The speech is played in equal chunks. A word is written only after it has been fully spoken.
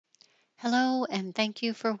Hello, and thank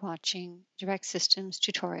you for watching Direct Systems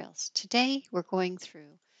tutorials. Today, we're going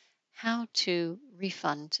through how to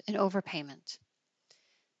refund an overpayment.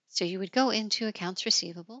 So you would go into Accounts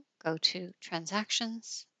Receivable, go to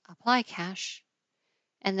Transactions, Apply Cash,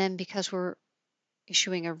 and then because we're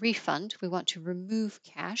issuing a refund, we want to remove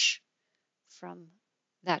cash from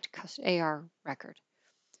that AR record.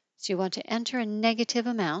 So you want to enter a negative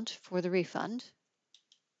amount for the refund.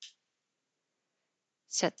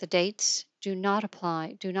 Set the dates. Do not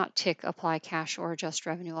tick Apply Cash or Adjust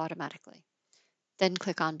Revenue automatically. Then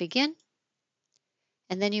click on Begin,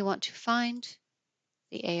 and then you want to find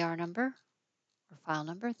the AR number or file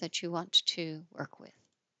number that you want to work with.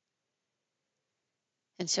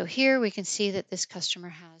 And so here we can see that this customer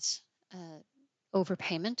has an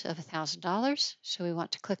overpayment of $1,000. So we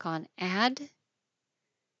want to click on Add.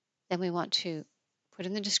 Then we want to put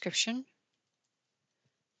in the description,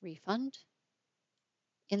 refund.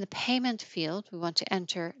 In the payment field, we want to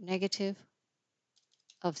enter negative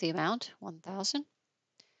of the amount, 1,000,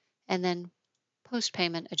 and then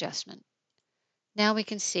post-payment adjustment. Now we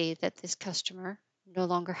can see that this customer no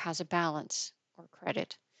longer has a balance or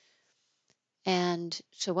credit. And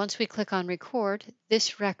so once we click on record,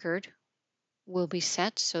 this record will be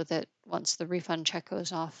set so that once the refund check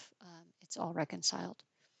goes off, it's all reconciled.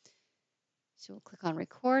 So we'll click on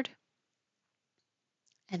record.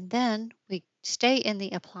 And then we stay in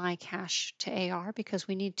the apply cash to AR because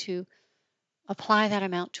we need to apply that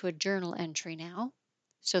amount to a journal entry now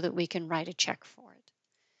so that we can write a check for it.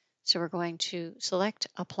 So we're going to select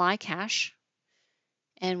apply cash,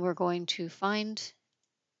 and we're going to find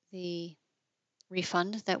the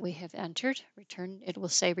refund that we have entered. It will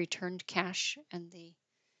say returned cash and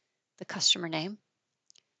the customer name.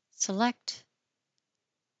 Select.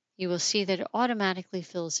 You will see that it automatically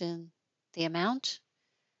fills in the amount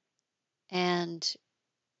and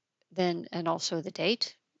also the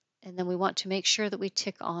date. And then we want to make sure that we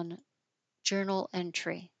tick on journal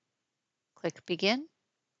entry. Click begin.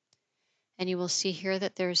 And you will see here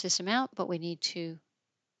that there's this amount, but we need to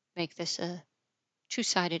make this a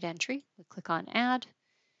two-sided entry. We click on add.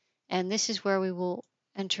 And this is where we will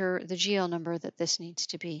enter the GL number that this needs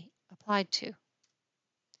to be applied to.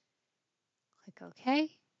 Click OK.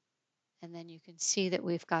 And then you can see that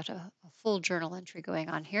we've got a full journal entry going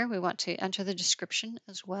on here. We want to enter the description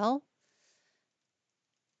as well.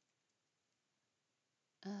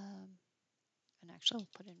 And actually, I'll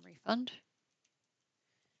put in refund.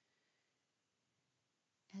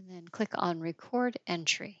 And then click on record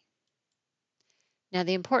entry. Now,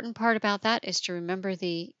 the important part about that is to remember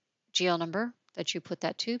the GL number that you put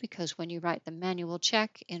that to, because when you write the manual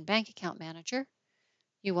check in Bank Account Manager,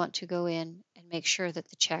 you want to go in and make sure that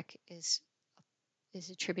the check is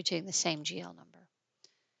attributing the same GL number.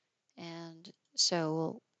 And so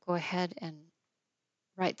we'll go ahead and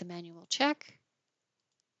write the manual check.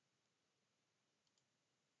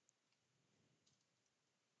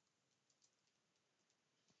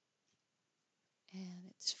 And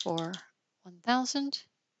it's for 1,000.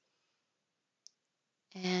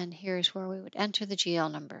 And here's where we would enter the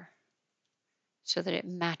GL number so that it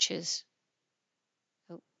matches.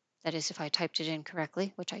 Oh, that is if I typed it in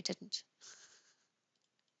correctly, which I didn't.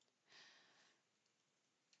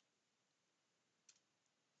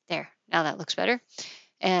 There, now that looks better.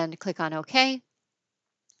 And click on OK.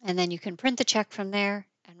 And then you can print the check from there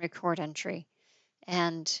and record entry.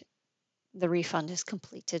 And the refund is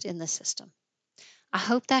completed in the system. I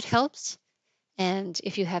hope that helps. And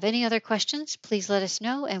if you have any other questions, please let us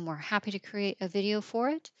know, and we're happy to create a video for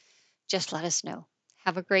it. Just let us know.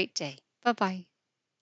 Have a great day. Bye-bye.